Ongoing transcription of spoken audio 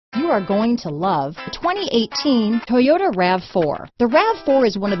are going to love the 2018 Toyota RAV4. The RAV4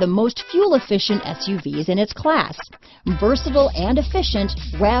 is one of the most fuel-efficient SUVs in its class. Versatile and efficient,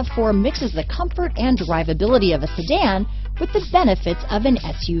 RAV4 mixes the comfort and drivability of a sedan with the benefits of an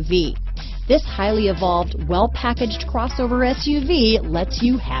SUV. This highly evolved, well-packaged crossover SUV lets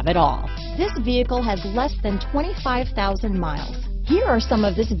you have it all. This vehicle has less than 25,000 miles. Here are some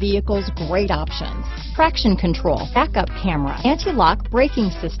of this vehicle's great options: traction control, backup camera, anti-lock braking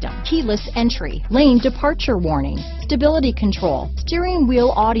system, keyless entry, lane departure warning, stability control, steering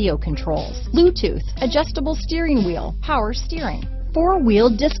wheel audio controls, Bluetooth, adjustable steering wheel, power steering, four-wheel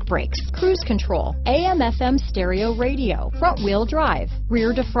disc brakes, cruise control, AM/FM stereo radio, front-wheel drive,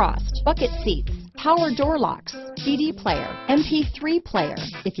 rear defrost, bucket seats, power door locks, CD player, MP3 player.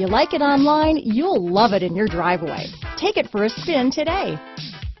 If you like it online, you'll love it in your driveway. Take it for a spin today.